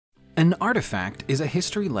An artifact is a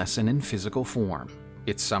history lesson in physical form.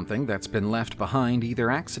 It's something that's been left behind either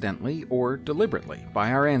accidentally or deliberately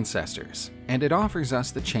by our ancestors, and it offers us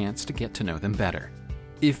the chance to get to know them better.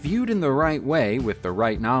 If viewed in the right way with the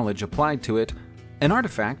right knowledge applied to it, an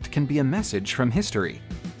artifact can be a message from history.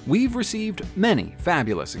 We've received many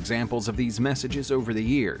fabulous examples of these messages over the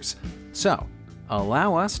years, so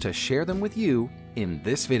allow us to share them with you in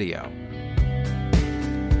this video.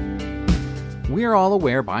 We're all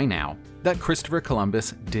aware by now that Christopher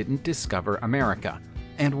Columbus didn't discover America,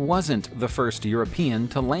 and wasn't the first European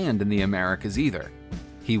to land in the Americas either.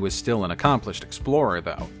 He was still an accomplished explorer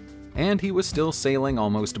though, and he was still sailing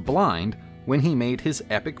almost blind when he made his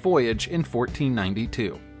epic voyage in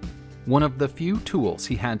 1492. One of the few tools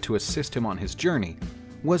he had to assist him on his journey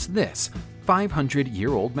was this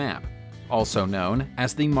 500-year-old map, also known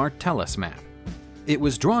as the Martellus map. It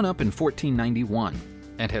was drawn up in 1491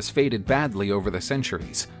 and has faded badly over the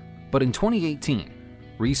centuries, but in 2018,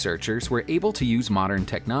 researchers were able to use modern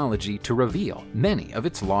technology to reveal many of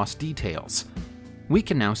its lost details. We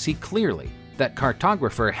can now see clearly that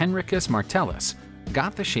cartographer Henricus Martellus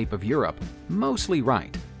got the shape of Europe mostly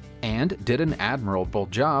right and did an admirable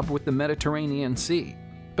job with the Mediterranean Sea,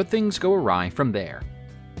 but things go awry from there.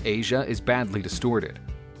 Asia is badly distorted,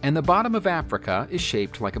 and the bottom of Africa is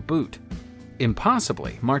shaped like a boot.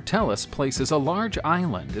 Impossibly, Martellus places a large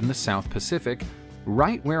island in the South Pacific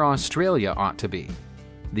right where Australia ought to be.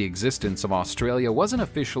 The existence of Australia wasn't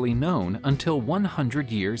officially known until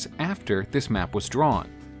 100 years after this map was drawn.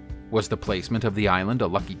 Was the placement of the island a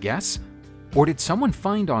lucky guess? Or did someone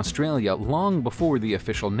find Australia long before the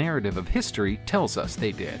official narrative of history tells us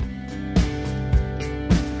they did?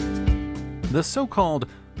 The so-called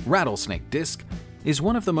rattlesnake disc is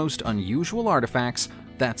one of the most unusual artifacts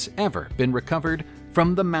that's ever been recovered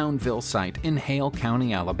from the Moundville site in Hale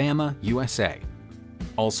County, Alabama, USA.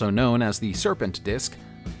 Also known as the serpent disc,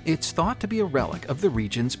 it's thought to be a relic of the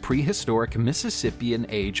region's prehistoric Mississippian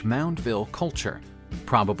age Moundville culture,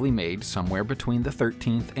 probably made somewhere between the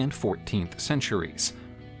 13th and 14th centuries.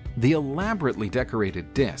 The elaborately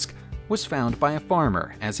decorated disc was found by a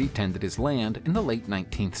farmer as he tended his land in the late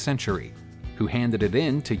 19th century, who handed it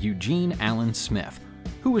in to Eugene Allen Smith,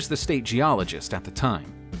 who was the state geologist at the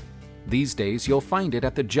time. These days you'll find it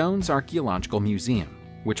at the Jones Archaeological Museum,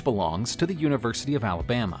 which belongs to the University of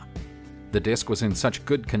Alabama. The disc was in such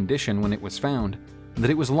good condition when it was found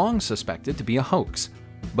that it was long suspected to be a hoax,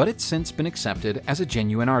 but it's since been accepted as a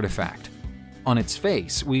genuine artifact. On its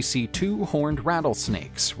face, we see two horned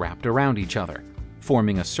rattlesnakes wrapped around each other,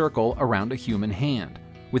 forming a circle around a human hand,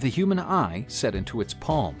 with a human eye set into its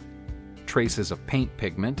palm. Traces of paint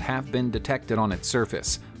pigment have been detected on its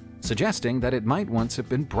surface, suggesting that it might once have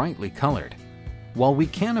been brightly colored. While we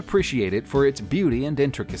can appreciate it for its beauty and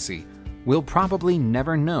intricacy, we'll probably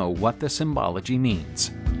never know what the symbology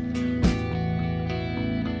means.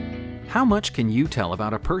 How much can you tell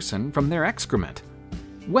about a person from their excrement?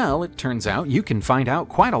 Well, it turns out you can find out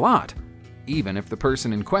quite a lot, even if the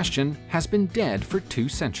person in question has been dead for 2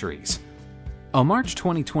 centuries. A March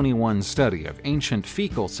 2021 study of ancient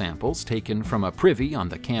fecal samples taken from a privy on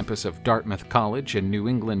the campus of Dartmouth College in New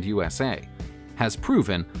England, USA, has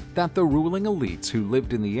proven that the ruling elites who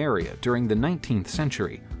lived in the area during the 19th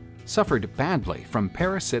century suffered badly from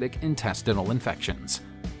parasitic intestinal infections.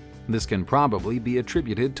 This can probably be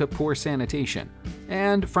attributed to poor sanitation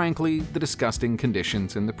and, frankly, the disgusting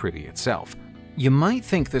conditions in the privy itself. You might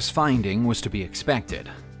think this finding was to be expected,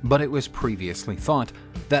 but it was previously thought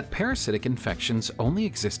that parasitic infections only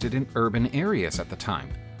existed in urban areas at the time.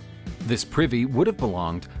 This privy would have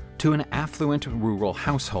belonged to an affluent rural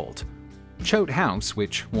household. Choate House,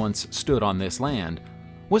 which once stood on this land,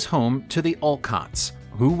 was home to the Alcotts,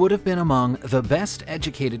 who would have been among the best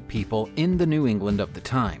educated people in the New England of the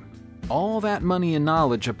time. All that money and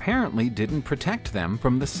knowledge apparently didn't protect them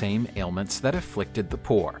from the same ailments that afflicted the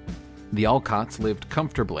poor. The Alcotts lived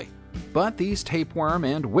comfortably, but these tapeworm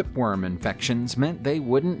and whipworm infections meant they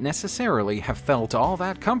wouldn't necessarily have felt all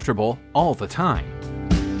that comfortable all the time.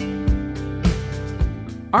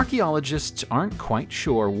 Archaeologists aren't quite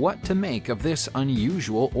sure what to make of this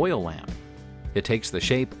unusual oil lamp. It takes the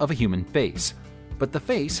shape of a human face, but the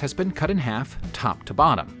face has been cut in half top to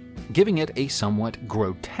bottom, giving it a somewhat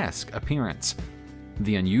grotesque appearance.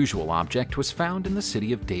 The unusual object was found in the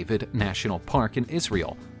city of David National Park in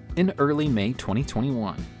Israel in early May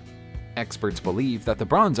 2021. Experts believe that the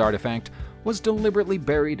bronze artifact was deliberately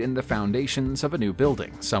buried in the foundations of a new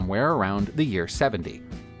building somewhere around the year 70,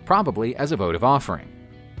 probably as a votive offering.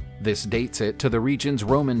 This dates it to the region's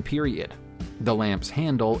Roman period. The lamp's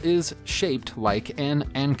handle is shaped like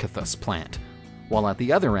an anthus plant, while at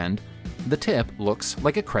the other end The tip looks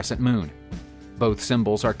like a crescent moon. Both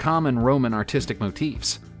symbols are common Roman artistic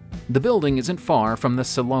motifs. The building isn't far from the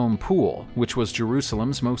Siloam Pool, which was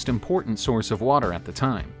Jerusalem's most important source of water at the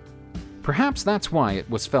time. Perhaps that's why it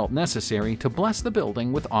was felt necessary to bless the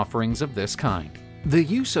building with offerings of this kind. The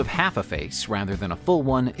use of half a face rather than a full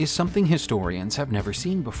one is something historians have never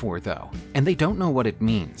seen before, though, and they don't know what it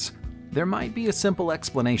means. There might be a simple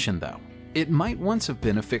explanation, though. It might once have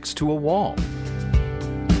been affixed to a wall.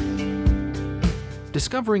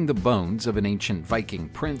 Discovering the bones of an ancient Viking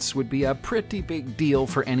prince would be a pretty big deal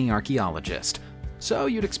for any archaeologist, so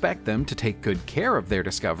you'd expect them to take good care of their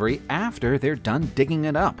discovery after they're done digging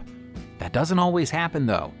it up. That doesn't always happen,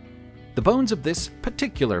 though. The bones of this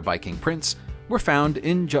particular Viking prince were found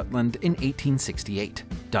in Jutland in 1868,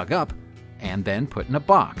 dug up, and then put in a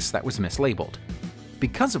box that was mislabeled.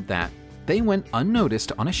 Because of that, they went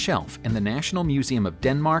unnoticed on a shelf in the National Museum of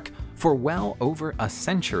Denmark for well over a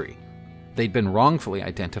century. They'd been wrongfully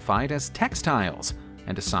identified as textiles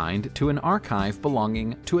and assigned to an archive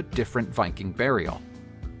belonging to a different Viking burial.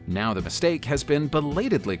 Now the mistake has been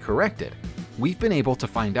belatedly corrected. We've been able to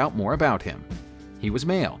find out more about him. He was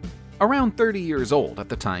male, around 30 years old at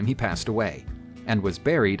the time he passed away, and was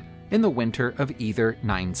buried in the winter of either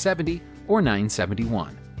 970 or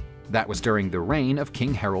 971. That was during the reign of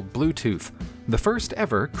King Harald Bluetooth, the first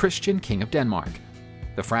ever Christian king of Denmark.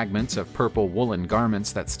 The fragments of purple woolen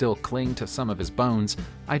garments that still cling to some of his bones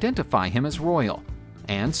identify him as royal,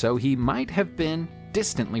 and so he might have been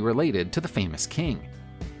distantly related to the famous king.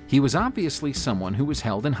 He was obviously someone who was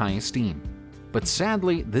held in high esteem, but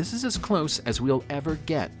sadly, this is as close as we'll ever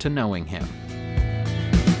get to knowing him.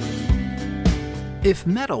 If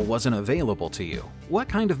metal wasn't available to you, what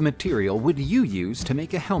kind of material would you use to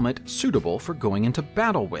make a helmet suitable for going into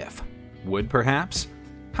battle with? Wood, perhaps?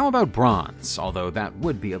 How about bronze, although that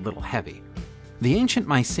would be a little heavy? The ancient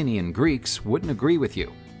Mycenaean Greeks wouldn't agree with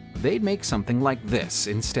you. They'd make something like this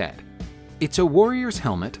instead. It's a warrior's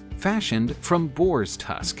helmet fashioned from boar's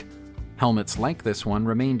tusk. Helmets like this one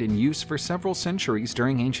remained in use for several centuries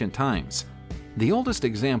during ancient times. The oldest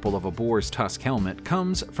example of a boar's tusk helmet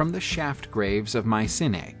comes from the shaft graves of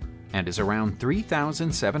Mycenae and is around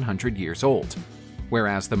 3,700 years old,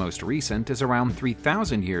 whereas the most recent is around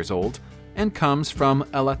 3,000 years old and comes from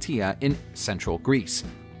Elatia in central Greece.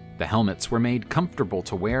 The helmets were made comfortable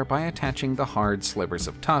to wear by attaching the hard slivers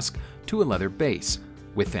of tusk to a leather base,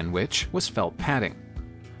 within which was felt padding.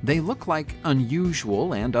 They look like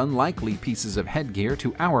unusual and unlikely pieces of headgear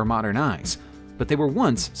to our modern eyes, but they were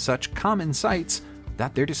once such common sights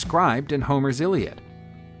that they're described in Homer's Iliad.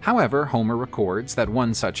 However, Homer records that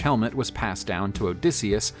one such helmet was passed down to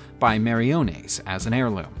Odysseus by Meriones as an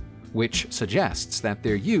heirloom, which suggests that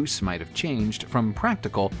their use might have changed from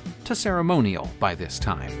practical to ceremonial by this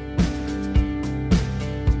time.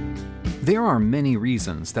 There are many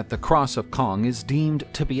reasons that the Cross of Kong is deemed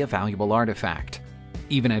to be a valuable artifact.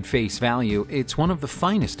 Even at face value, it's one of the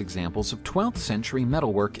finest examples of 12th century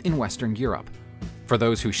metalwork in Western Europe. For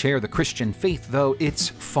those who share the Christian faith, though, it's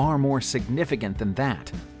far more significant than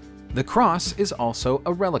that. The cross is also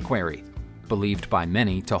a reliquary, believed by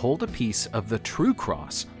many to hold a piece of the true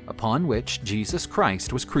cross upon which Jesus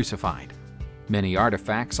Christ was crucified. Many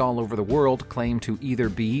artifacts all over the world claim to either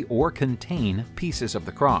be or contain pieces of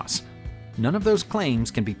the cross. None of those claims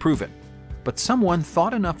can be proven, but someone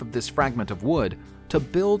thought enough of this fragment of wood to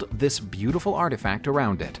build this beautiful artifact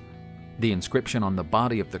around it. The inscription on the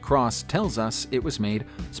body of the cross tells us it was made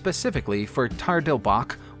specifically for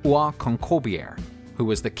Tardilbach Ua Concobier, who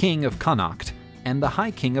was the king of Connacht and the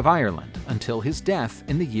High King of Ireland until his death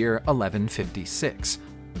in the year 1156.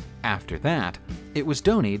 After that, it was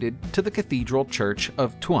donated to the Cathedral Church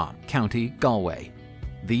of Tuam, County Galway.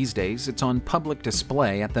 These days, it's on public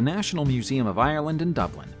display at the National Museum of Ireland in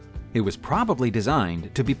Dublin. It was probably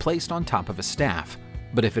designed to be placed on top of a staff,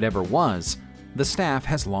 but if it ever was, the staff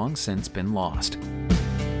has long since been lost.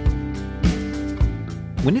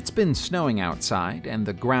 When it's been snowing outside and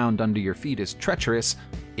the ground under your feet is treacherous,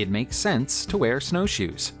 it makes sense to wear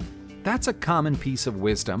snowshoes. That's a common piece of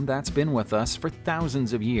wisdom that's been with us for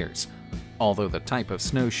thousands of years, although the type of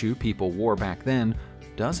snowshoe people wore back then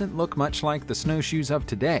doesn't look much like the snowshoes of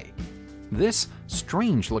today. This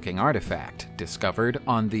strange-looking artifact, discovered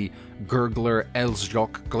on the Gurgler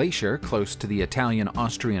Elsjoch Glacier close to the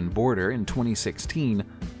Italian-Austrian border in 2016,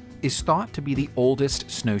 is thought to be the oldest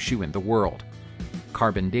snowshoe in the world.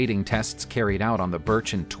 Carbon dating tests carried out on the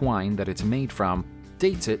birch and twine that it's made from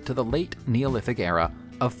dates it to the late Neolithic era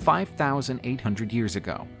of 5,800 years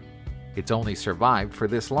ago. It's only survived for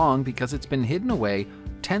this long because it's been hidden away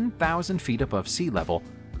 10,000 feet above sea level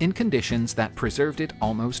in conditions that preserved it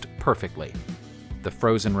almost perfectly. The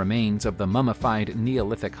frozen remains of the mummified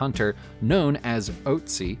Neolithic hunter known as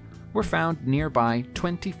Otzi were found nearby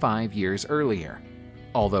 25 years earlier,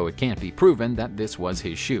 although it can't be proven that this was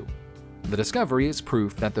his shoe. The discovery is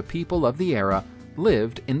proof that the people of the era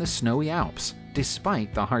lived in the snowy Alps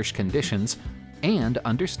despite the harsh conditions and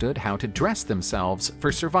understood how to dress themselves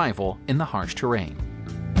for survival in the harsh terrain.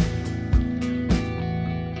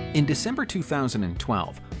 In December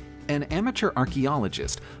 2012, an amateur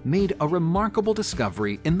archaeologist made a remarkable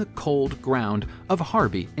discovery in the cold ground of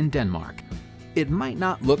Harby in Denmark. It might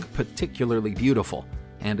not look particularly beautiful,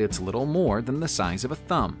 and it's little more than the size of a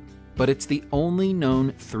thumb, but it's the only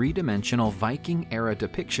known three-dimensional Viking-era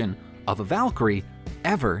depiction of a Valkyrie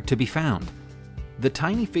ever to be found. The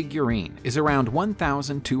tiny figurine is around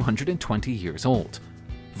 1,220 years old.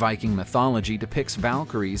 Viking mythology depicts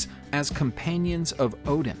Valkyries as companions of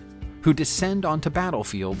Odin, who descend onto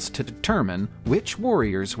battlefields to determine which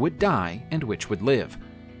warriors would die and which would live.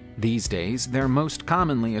 These days, they're most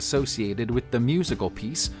commonly associated with the musical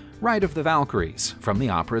piece Ride of the Valkyries from the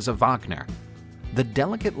operas of Wagner. The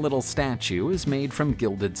delicate little statue is made from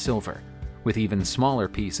gilded silver, with even smaller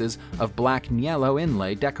pieces of black niello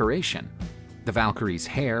inlay decoration. The Valkyrie's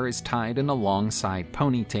hair is tied in a long side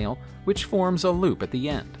ponytail, which forms a loop at the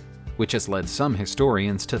end, which has led some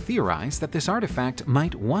historians to theorize that this artifact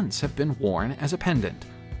might once have been worn as a pendant.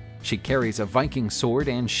 She carries a Viking sword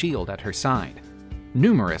and shield at her side.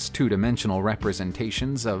 Numerous two-dimensional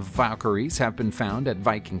representations of Valkyries have been found at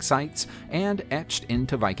Viking sites and etched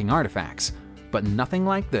into Viking artifacts, but nothing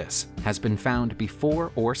like this has been found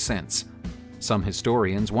before or since. Some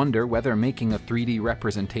historians wonder whether making a 3D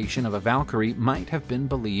representation of a Valkyrie might have been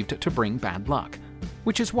believed to bring bad luck,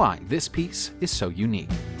 which is why this piece is so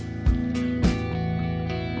unique.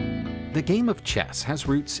 The game of chess has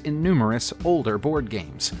roots in numerous older board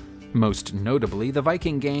games, most notably the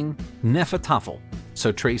Viking game Hnefatafl,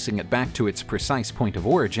 so tracing it back to its precise point of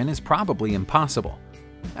origin is probably impossible.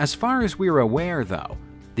 As far as we're aware, though,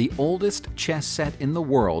 the oldest chess set in the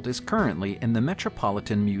world is currently in the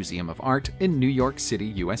Metropolitan Museum of Art in New York City,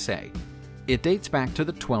 USA. It dates back to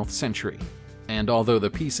the 12th century, and although the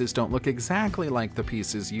pieces don't look exactly like the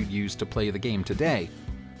pieces you'd use to play the game today,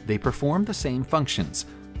 they perform the same functions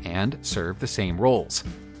and serve the same roles.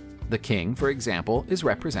 The king, for example, is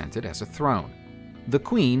represented as a throne. The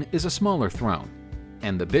queen is a smaller throne,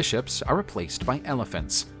 and the bishops are replaced by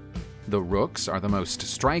elephants. The rooks are the most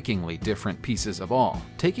strikingly different pieces of all,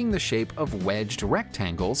 taking the shape of wedged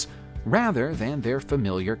rectangles rather than their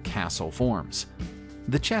familiar castle forms.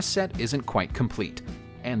 The chess set isn't quite complete,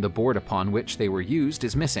 and the board upon which they were used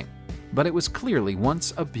is missing, but it was clearly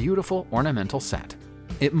once a beautiful ornamental set.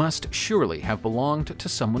 It must surely have belonged to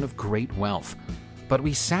someone of great wealth, but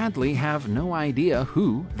we sadly have no idea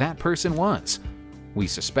who that person was. We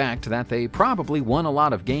suspect that they probably won a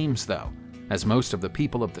lot of games, though, as most of the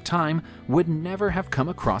people of the time would never have come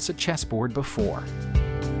across a chessboard before.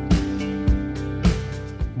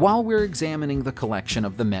 While we're examining the collection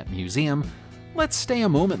of the Met Museum, let's stay a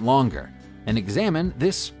moment longer and examine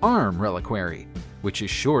this arm reliquary, which is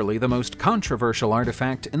surely the most controversial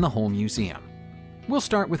artifact in the whole museum. We'll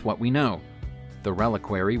start with what we know. The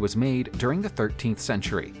reliquary was made during the 13th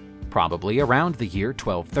century, probably around the year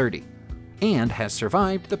 1230, and has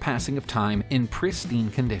survived the passing of time in pristine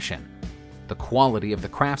condition. The quality of the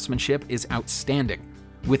craftsmanship is outstanding,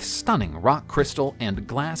 with stunning rock crystal and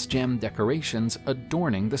glass gem decorations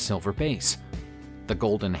adorning the silver base. The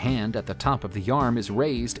golden hand at the top of the arm is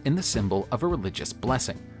raised in the symbol of a religious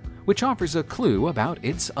blessing, which offers a clue about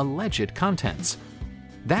its alleged contents.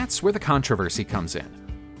 That's where the controversy comes in.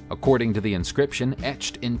 According to the inscription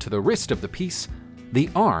etched into the wrist of the piece, the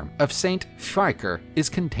arm of Saint Fiker is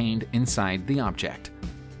contained inside the object.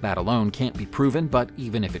 That alone can't be proven, but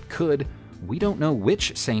even if it could, we don't know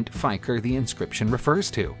which Saint Fiker the inscription refers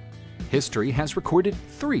to. History has recorded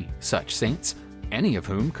 3 such saints, any of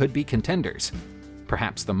whom could be contenders.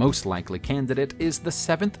 Perhaps the most likely candidate is the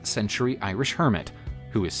 7th century Irish hermit,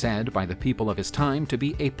 who is said by the people of his time to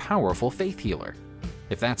be a powerful faith healer.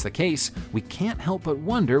 If that's the case, we can't help but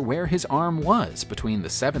wonder where his arm was between the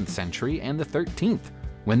 7th century and the 13th,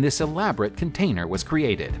 when this elaborate container was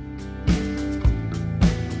created.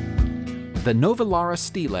 The Novellara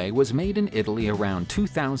stele was made in Italy around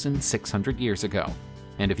 2,600 years ago,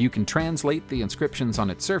 and if you can translate the inscriptions on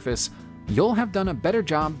its surface, you'll have done a better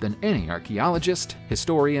job than any archaeologist,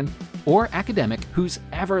 historian, or academic who's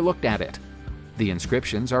ever looked at it. The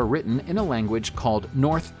inscriptions are written in a language called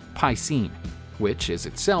North Piscine, which is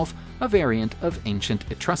itself a variant of ancient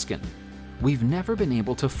Etruscan. We've never been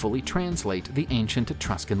able to fully translate the ancient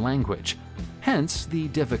Etruscan language, hence the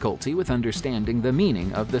difficulty with understanding the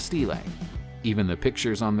meaning of the stele. Even the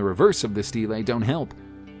pictures on the reverse of the stele don't help.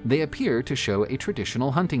 They appear to show a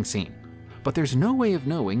traditional hunting scene, but there's no way of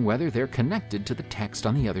knowing whether they're connected to the text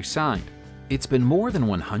on the other side. It's been more than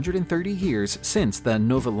 130 years since the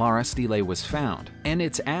Novalara stele was found, and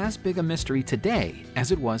it's as big a mystery today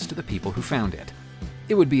as it was to the people who found it.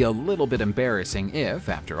 It would be a little bit embarrassing if,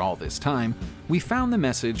 after all this time, we found the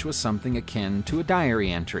message was something akin to a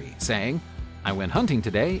diary entry saying, "I went hunting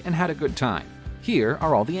today and had a good time. Here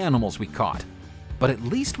are all the animals we caught." But at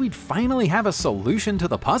least we'd finally have a solution to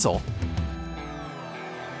the puzzle.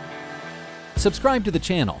 Subscribe to the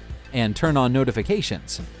channel and turn on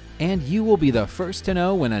notifications, and you will be the first to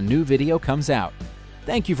know when a new video comes out.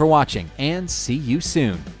 Thank you for watching, and see you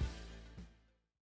soon.